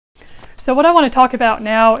So what I want to talk about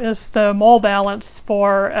now is the mole balance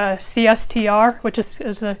for a CSTR, which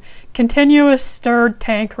is a continuous stirred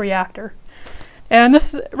tank reactor. And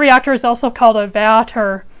this reactor is also called a VAT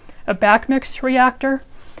or a backmix reactor.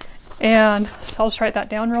 And so I'll just write that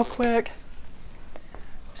down real quick.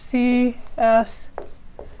 CSTR.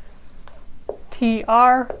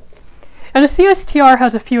 And a CSTR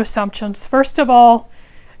has a few assumptions. First of all,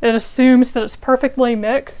 it assumes that it's perfectly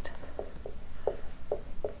mixed.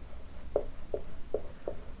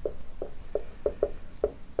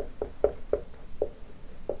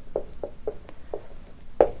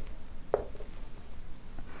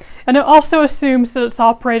 And it also assumes that it's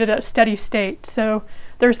operated at steady state. So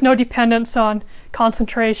there's no dependence on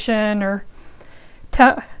concentration or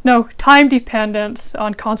no time dependence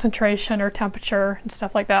on concentration or temperature and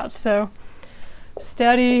stuff like that. So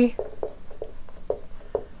steady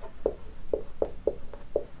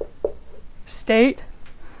state.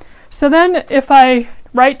 So then if I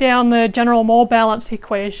write down the general mole balance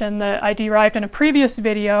equation that I derived in a previous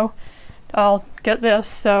video, I'll get this.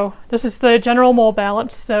 So this is the general mole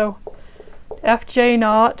balance. So Fj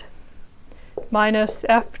naught minus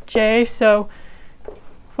Fj, so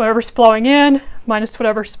whatever's flowing in minus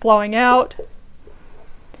whatever's flowing out,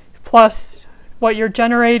 plus what you're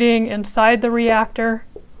generating inside the reactor.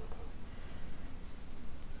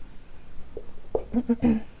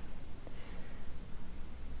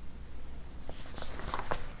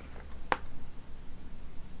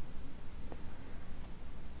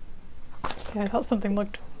 Okay, I thought something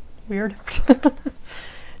looked weird.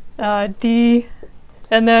 D,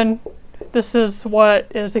 and then this is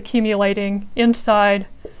what is accumulating inside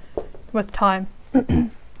with time.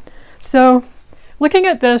 So looking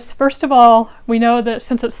at this, first of all, we know that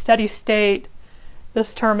since it's steady state,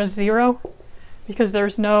 this term is 0 because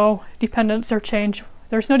there's no dependence or change.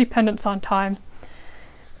 There's no dependence on time.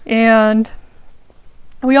 And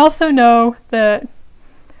we also know that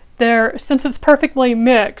since it's perfectly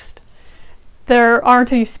mixed, there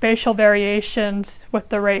aren't any spatial variations with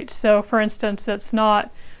the rate. So for instance, the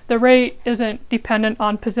rate isn't dependent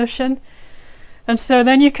on position. And so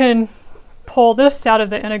then you can pull this out of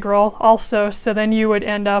the integral also, so then you would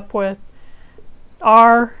end up with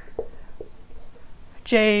RJV.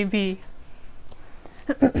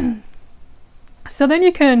 So then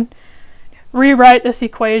you can rewrite this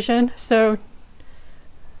equation. So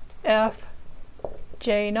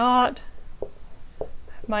Fj naught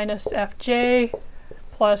minus Fj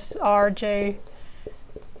plus RJV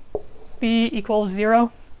equals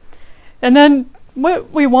 0. And then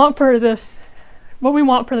what we want for this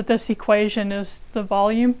equation is the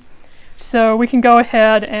volume. So we can go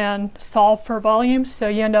ahead and solve for volume. So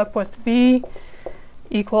you end up with V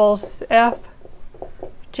equals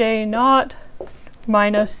Fj naught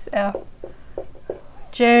minus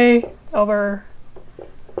Fj over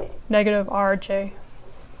negative Rj.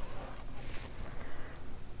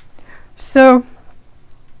 So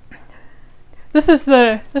this is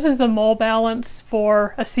the mole balance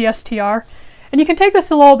for a CSTR. And you can take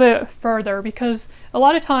this a little bit further because a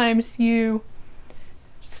lot of times you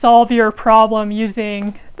solve your problem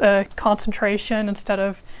using the concentration instead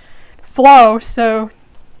of flow. So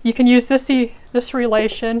you can use this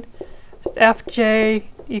relation, Fj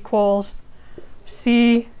equals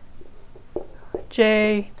Cj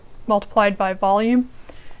multiplied by volume.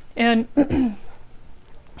 And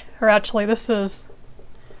or actually this is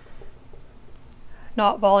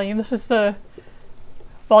not volume, this is the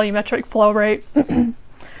volumetric flow rate.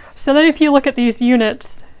 So then if you look at these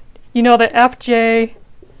units, you know that Fj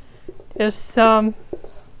is some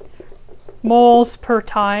moles per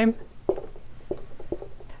time.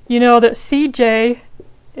 You know that Cj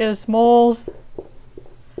is moles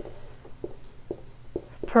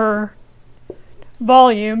per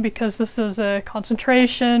volume because this is a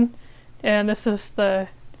concentration and this is the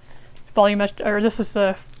volumetric, or this is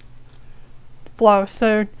the flow.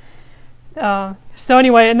 So so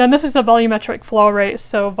anyway, and then this is the volumetric flow rate.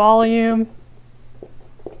 So volume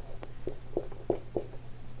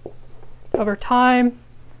over time.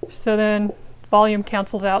 So then volume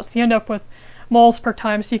cancels out. So you end up with moles per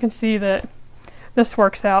time. So you can see that this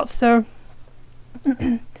works out. So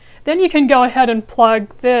then you can go ahead and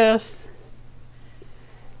plug this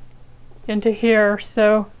into here.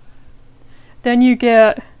 So then you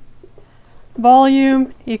get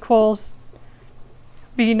volume equals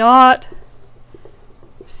V naught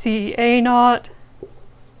Ca naught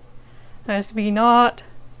minus V naught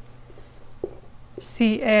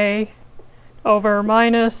Ca over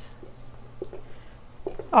minus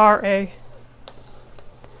Ra.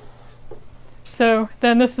 So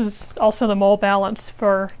then this is also the mole balance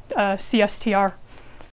for CSTR.